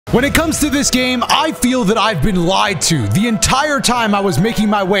When it comes to this game, I feel that I've been lied to. The entire time I was making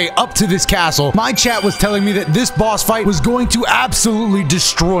my way up to this castle, my chat was telling me that this boss fight was going to absolutely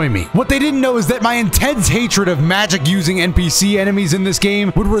destroy me. What they didn't know is that my intense hatred of magic-using NPC enemies in this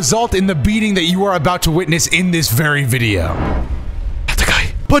game would result in the beating that you are about to witness in this very video.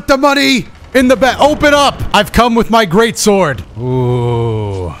 Put the money in the bag. Open up. I've come with my great sword.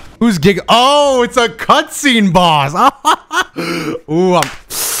 Ooh. Who's gig? Oh, it's a cutscene boss. Ooh,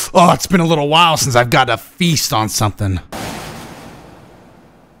 oh, it's been a little while since I've got to feast on something.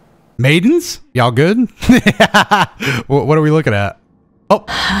 Maidens? Y'all good? What are we looking at? Oh.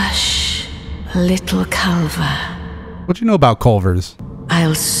 Hush, little Culver. What you know about Culvers?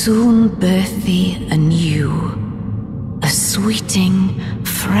 I'll soon birth thee anew, a sweeting,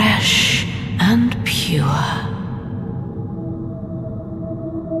 fresh and pure.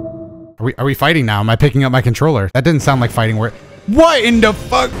 Are we fighting now? Am I picking up my controller? That didn't sound like fighting word. What in the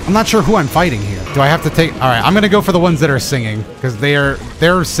fuck? I'm not sure who I'm fighting here. Do I have to take? All right, I'm gonna go for the ones that are singing because their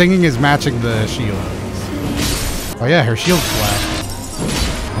singing is matching the shield. Oh yeah, her shield's black.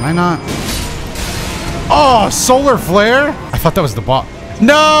 Can I not? Oh, solar flare? I thought that was the boss.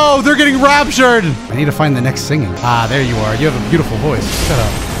 No, they're getting raptured. I need to find the next singing. Ah, there you are. You have a beautiful voice. Shut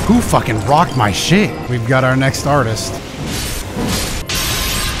up. Who fucking rocked my shit? We've got our next artist.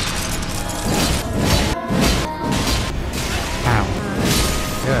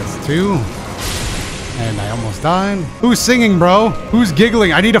 That's 2. And I almost died. Who's singing, bro? Who's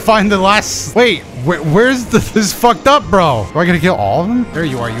giggling? I need to find the last... Wait, where's this fucked up, bro? Do I gotta kill all of them? There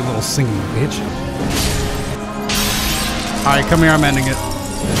you are, you little singing bitch. Alright, come here, I'm ending it.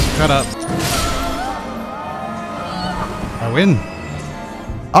 Shut up. I win.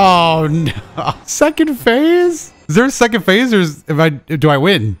 Oh, no. Second phase? Is there a second phase, or do I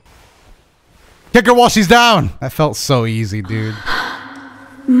win? Kick her while she's down. That felt so easy, dude.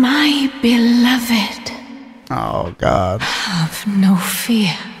 My beloved. Oh, God. Have no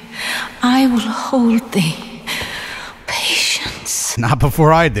fear. I will hold thee. Patience. Not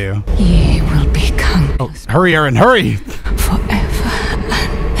before I do. Ye will be conquered. Oh, hurry, Aaron, hurry. Forever and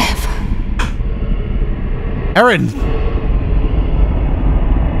ever. Aaron.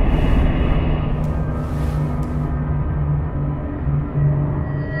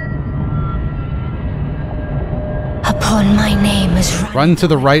 Upon my name is Run to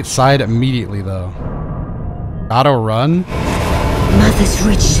the right side immediately, though. Gotta run. Mother's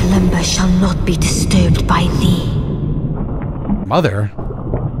rich slumber shall not be disturbed by thee. Mother?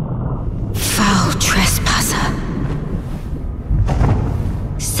 Foul trespasser.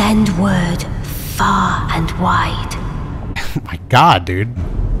 Send word far and wide. Oh my God, dude.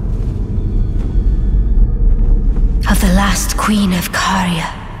 Of the last queen of Caria,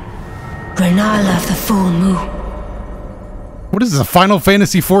 Renala of the full moon. What is this, a Final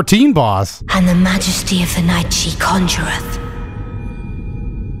Fantasy 14 boss? And the majesty of the night she conjureth.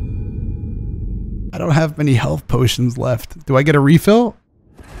 I don't have many health potions left. Do I get a refill?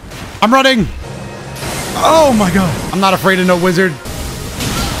 I'm running! Oh my God. I'm not afraid of no wizard.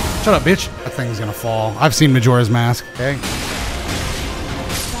 Shut up, bitch. That thing's gonna fall. I've seen Majora's Mask, okay?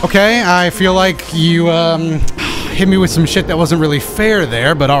 Okay, I feel like you hit me with some shit that wasn't really fair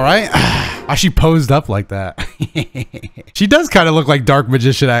there, but all right. Why she posed up like that? She does kind of look like Dark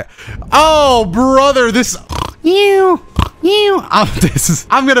Magician. Oh, brother, this...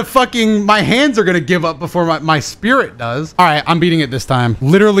 I'm gonna fucking... My hands are gonna give up before my spirit does. All right, I'm beating it this time.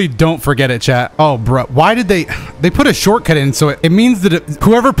 Literally, don't forget it, chat. Oh, bro. Why did they put a shortcut in, so it means that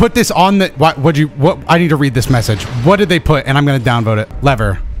whoever put this on the... What? I need to read this message. What did they put? And I'm gonna downvote it.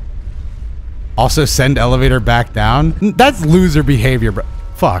 Lever. Also send elevator back down. That's loser behavior, bro.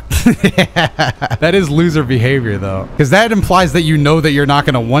 Fuck. That is loser behavior, though. Because that implies that you know that you're not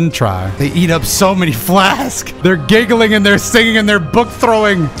going to one try. They eat up so many flasks. They're giggling and they're singing and they're book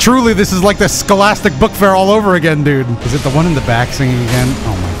throwing. Truly, this is like the Scholastic Book Fair all over again, dude. Is it the one in the back singing again?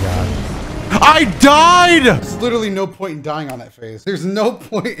 Oh my God. I died! There's literally no point in dying on that phase. There's no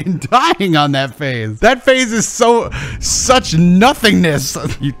point in dying on that phase. That phase is such nothingness.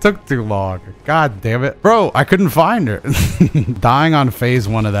 You took too long. God damn it. Bro, I couldn't find her. Dying on phase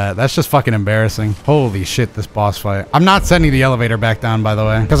 1 of that. That's just fucking embarrassing. Holy shit, this boss fight. I'm not sending the elevator back down, by the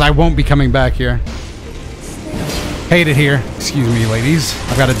way, because I won't be coming back here. Hate it here. Excuse me, ladies.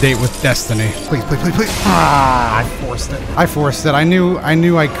 I've got a date with destiny. Please, please, please, please. Ah, I forced it. I forced it. I knew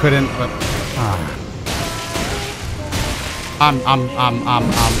I couldn't, but I'm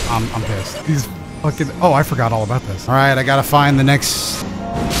pissed. These fucking... Oh, I forgot all about this. All right, I gotta find the next...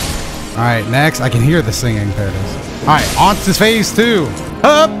 All right, next. I can hear the singing. There it is. All right, on to phase 2.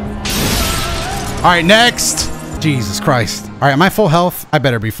 Up. All right, next. Jesus Christ. All right, am I full health? I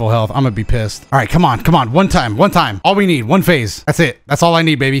better be full health. I'm gonna be pissed. All right, come on, come on. One time, one time. All we need, one phase. That's it. That's all I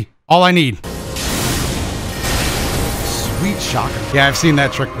need, baby. All I need. Sweet shocker. Yeah, I've seen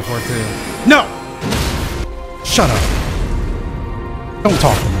that trick before too. No! Shut up. Don't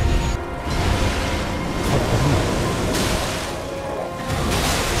talk to me.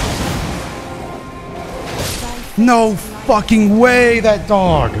 No fucking way, that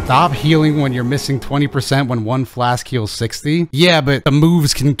dog. Stop healing when you're missing 20% when one flask heals 60. Yeah, but the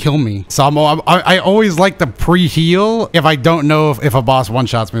moves can kill me. So I always like to pre-heal if I don't know if a boss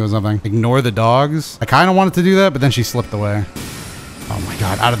one-shots me with something. Ignore the dogs. I kind of wanted to do that, but then she slipped away. Oh my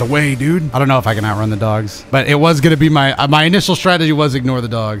god, out of the way, dude. I don't know if I can outrun the dogs, but it was gonna be my initial strategy was ignore the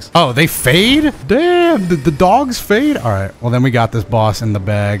dogs. Oh, they fade? Damn, the dogs fade? All right, well then we got this boss in the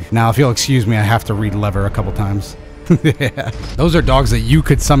bag. Now, if you'll excuse me, I have to read lever a couple times. Yeah. Those are dogs that you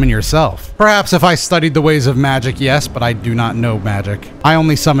could summon yourself. Perhaps if I studied the ways of magic, yes, but I do not know magic. I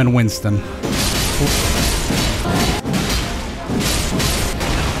only summon Winston.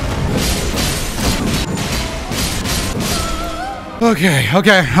 Okay.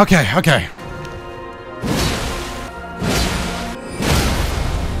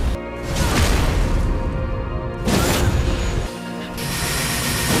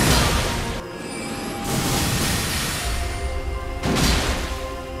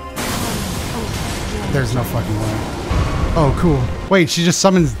 There's no fucking way. Oh, cool. Wait, she just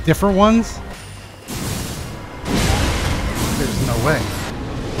summons different ones? There's no way.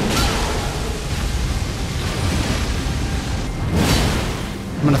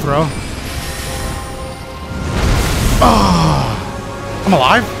 I'm gonna throw. Oh, I'm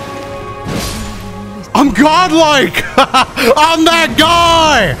alive. I'm godlike. I'm that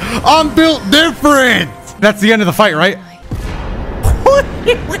guy. I'm built different. That's the end of the fight, right? Wait.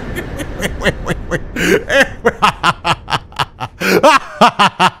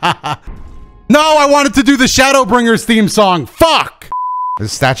 No, I wanted to do the Shadowbringers theme song. Fuck. Is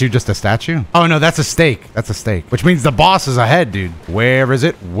the statue just a statue? Oh no, that's a stake. That's a stake. Which means the boss is ahead, dude. Where is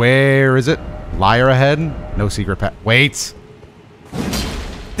it? Where is it? Liar ahead? No secret path. Wait.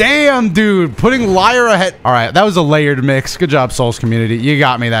 Damn, dude. Putting liar ahead. All right, that was a layered mix. Good job, Souls community. You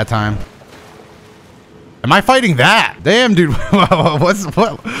got me that time. Am I fighting that? Damn, dude.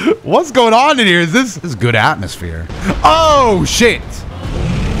 What's going on in here? This is good atmosphere. Oh, shit.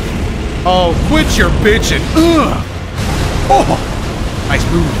 Oh, quit your bitching. Ugh. Oh. Nice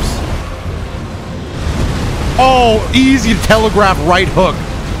moves. Oh, easy to telegraph right hook.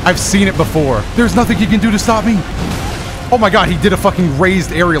 I've seen it before. There's nothing he can do to stop me. Oh my god, he did a fucking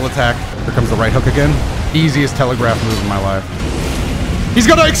raised aerial attack. Here comes the right hook again. Easiest telegraph move in my life. He's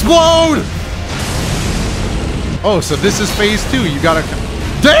gonna explode! Oh, so this is phase 2. You gotta...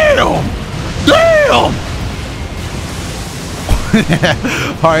 Damn! Damn!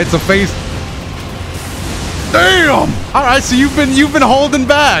 Alright, so phase... Damn! Alright, so you've been holding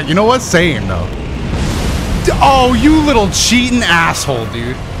back. You know what? Same, though. Oh, you little cheating asshole,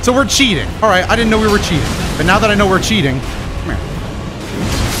 dude. So we're cheating. Alright, I didn't know we were cheating. But now that I know we're cheating... Come here.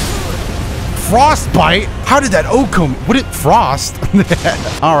 Frostbite? How did that O come? Would it frost?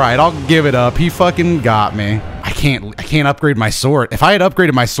 Alright, I'll give it up. He fucking got me. I can't upgrade my sword. If I had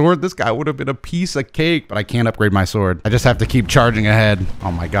upgraded my sword, this guy would have been a piece of cake, but I can't upgrade my sword. I just have to keep charging ahead.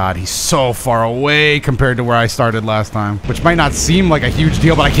 Oh my god, he's so far away compared to where I started last time, which might not seem like a huge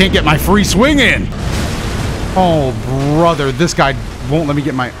deal, but I can't get my free swing in. Oh, brother, this guy won't let me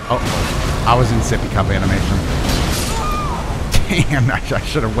get my... Oh, I was in sippy cup animation. Damn, I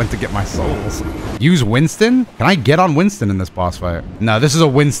should have went to get my souls. Use Winston? Can I get on Winston in this boss fight? No, this is a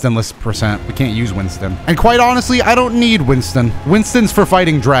Winston-less percent. We can't use Winston. And quite honestly, I don't need Winston. Winston's for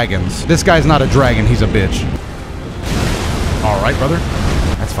fighting dragons. This guy's not a dragon, he's a bitch. All right, brother.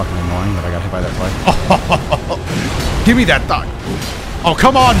 That's fucking annoying that I got hit by that fight. Give me that thought. Oh,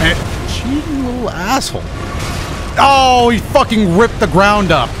 come on, man. Cheating little asshole. Oh, he fucking ripped the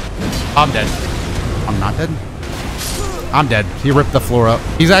ground up. I'm dead. I'm not dead. I'm dead. He ripped the floor up.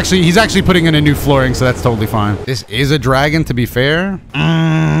 He's actually putting in a new flooring, so that's totally fine. This is a dragon, to be fair.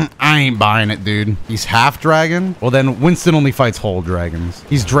 I ain't buying it, dude. He's half dragon. Well, then Winston only fights whole dragons.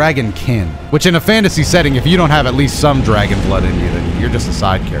 He's dragon kin, which in a fantasy setting, if you don't have at least some dragon blood in you, then you're just a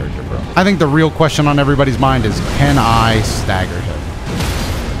side character, bro. I think the real question on everybody's mind is, can I stagger him?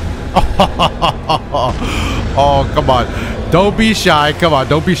 Oh, come on. Don't be shy. Come on,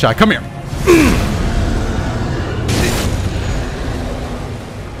 don't be shy. Come here.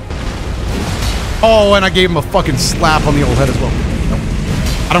 Oh, and I gave him a fucking slap on the old head as well. Nope.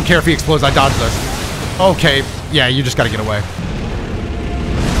 I don't care if he explodes, I dodge this. Okay, yeah, you just gotta get away.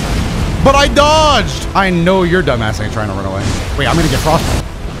 But I dodged. I know your dumbass ain't trying to run away. Wait, I'm gonna get frostbite.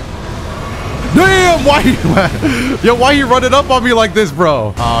 Damn, why you running up on me like this,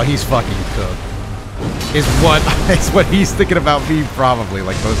 bro? Oh, he's fucking cooked. Is what he's thinking about me, probably,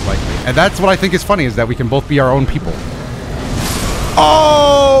 like, most likely. And that's what I think is funny, is that we can both be our own people.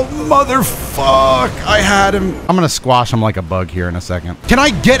 Oh, motherfuck. I had him. I'm gonna squash him like a bug here in a second. Can I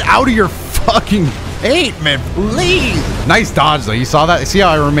get out of your fucking hate, man, please? Nice dodge, though. You saw that? See how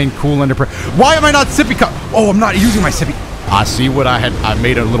I remain cool under pressure? Why am I not sippy cup? Oh, I'm not using my sippy. I see what I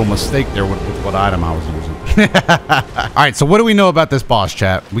made a little mistake there with what item I was using. All right, so what do we know about this boss,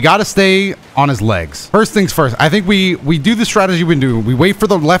 chat? We got to stay on his legs. First things first, I think we do the strategy we do. We wait for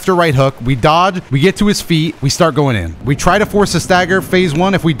the left or right hook. We dodge. We get to his feet. We start going in. We try to force a stagger phase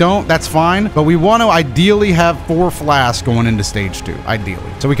 1. If we don't, that's fine. But we want to ideally have 4 flasks going into stage 2, ideally.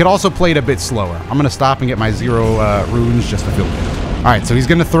 So we could also play it a bit slower. I'm going to stop and get my 0 runes just to feel good. All right, so he's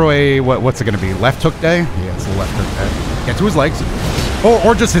going to throw a, what's it going to be? Left hook day? Yeah, it's the left hook day. Get to his legs.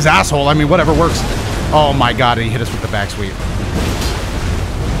 Or just his asshole. I mean, whatever works. Oh my God, he hit us with the back sweep.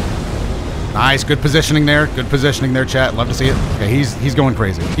 Nice, good positioning there. Good positioning there, chat. Love to see it. Okay, he's going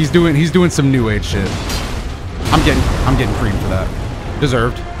crazy. He's doing some new age shit. I'm getting creamed for that.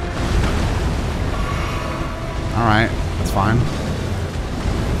 Deserved. All right, that's fine.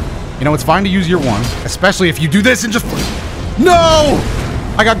 You know, it's fine to use your 1, especially if you do this and just... No!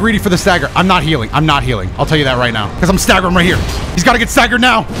 I got greedy for the stagger. I'm not healing. I'm not healing. I'll tell you that right now. Because I'm staggering right here. He's got to get staggered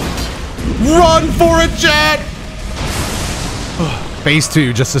now. Run for it, chat! Phase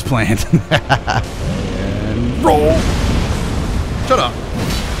 2, just as planned. And roll. Shut up.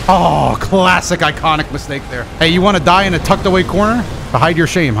 Oh, classic iconic mistake there. Hey, you want to die in a tucked away corner? To hide your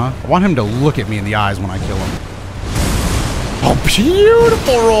shame, huh? I want him to look at me in the eyes when I kill him. Oh,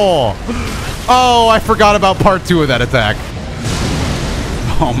 beautiful roll. Oh, I forgot about part 2 of that attack.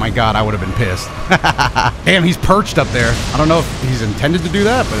 Oh my God, I would have been pissed. Damn, he's perched up there. I don't know if he's intended to do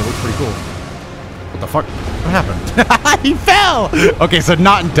that, but it looks pretty cool. What the fuck? What happened? He fell! Okay, so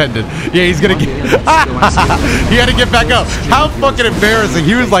not intended. Yeah, he's gonna get... He had to get back up. How fucking embarrassing.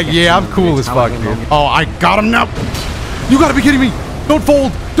 He was like, yeah, I'm cool as fuck, dude. Oh, I got him now. You gotta be kidding me. Don't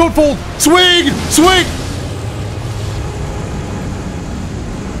fold. Don't fold. Swing! Swing!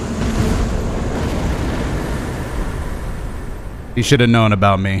 He should have known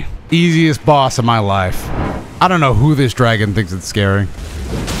about me. Easiest boss of my life. I don't know who this dragon thinks it's scary.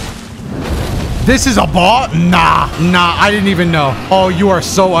 This is a boss? Nah, I didn't even know. Oh, you are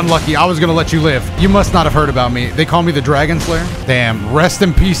so unlucky. I was gonna let you live. You must not have heard about me. They call me the Dragon Slayer. Damn, rest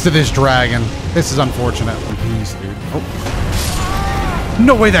in peace to this dragon. This is unfortunate. In peace, dude. Oh.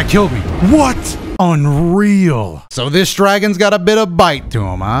 No way that killed me. What? Unreal. So this dragon's got a bit of bite to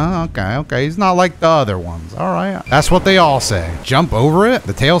him, huh? Okay. He's not like the other ones. All right. That's what they all say. Jump over it?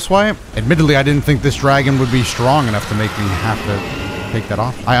 The tail swipe? Admittedly, I didn't think this dragon would be strong enough to make me have to take that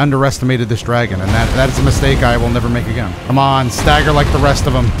off. I underestimated this dragon, and that is a mistake I will never make again. Come on, stagger like the rest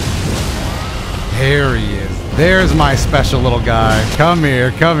of them. There he is. There's my special little guy. Come here.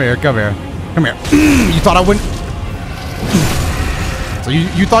 You thought I wouldn't... So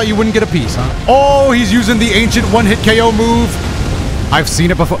you thought you wouldn't get a piece, huh? Oh, he's using the ancient one-hit KO move. I've seen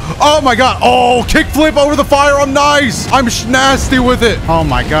it before. Oh my God. Oh, kickflip over the firearm. Nice. I'm nasty with it. Oh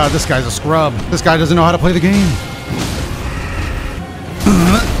my God, this guy's a scrub. This guy doesn't know how to play the game.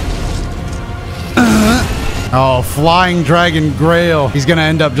 Oh, flying dragon grail. He's gonna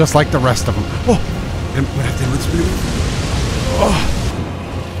end up just like the rest of them. Oh,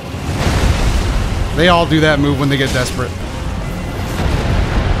 they all do that move when they get desperate.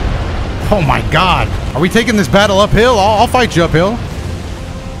 Oh my God. Are we taking this battle uphill? I'll fight you uphill.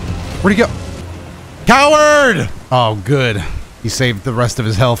 Where'd he go? Coward! Oh, good. He saved the rest of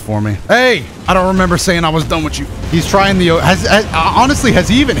his health for me. Hey, I don't remember saying I was done with you. He's trying the... honestly, has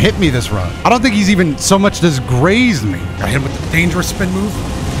he even hit me this run? I don't think he's even so much as grazed me. Got hit with the dangerous spin move.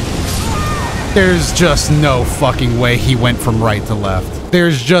 There's just no fucking way he went from right to left.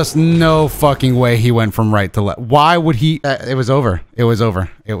 There's just no fucking way he went from right to left. Why would he? It was over. It was over.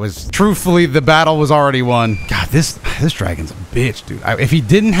 It was... Truthfully, the battle was already won. God, this dragon's a bitch, dude. If he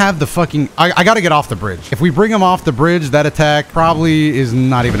didn't have the fucking... I gotta get off the bridge. If we bring him off the bridge, that attack probably is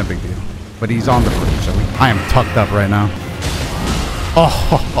not even a big deal. But he's on the bridge, so I am tucked up right now.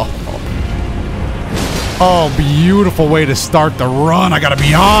 Oh, beautiful way to start the run. I gotta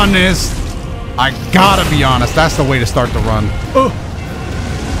be honest. That's the way to start the run.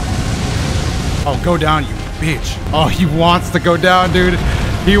 Oh, go down, you bitch. Oh, he wants to go down, dude.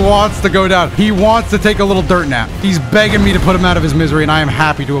 He wants to go down. He wants to take a little dirt nap. He's begging me to put him out of his misery, and I am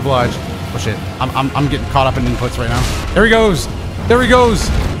happy to oblige. Oh, shit. I'm getting caught up in inputs right now. There he goes. There he goes.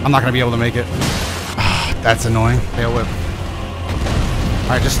 I'm not gonna be able to make it. That's annoying. Tail whip. All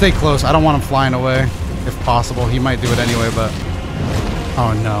right, just stay close. I don't want him flying away. If possible, he might do it anyway, but...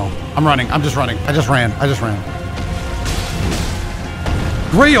 Oh, no. I'm running. I'm just running. I just ran.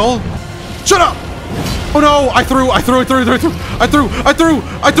 Grail? Shut up! Oh, no. I threw.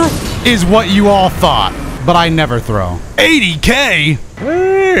 Is what you all thought. But I never throw. 80K?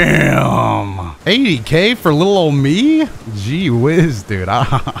 Damn. 80K for little old me? Gee whiz, dude.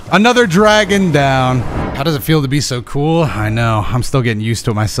 Another dragon down. How does it feel to be so cool? I know. I'm still getting used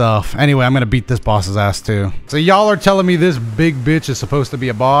to it myself. Anyway, I'm going to beat this boss's ass too. So y'all are telling me this big bitch is supposed to be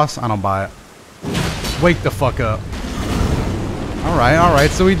a boss? I don't buy it. Wake the fuck up. All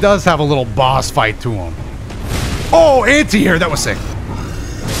right. So he does have a little boss fight to him. Oh, anti-air. That was sick.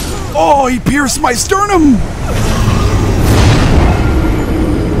 Oh, he pierced my sternum.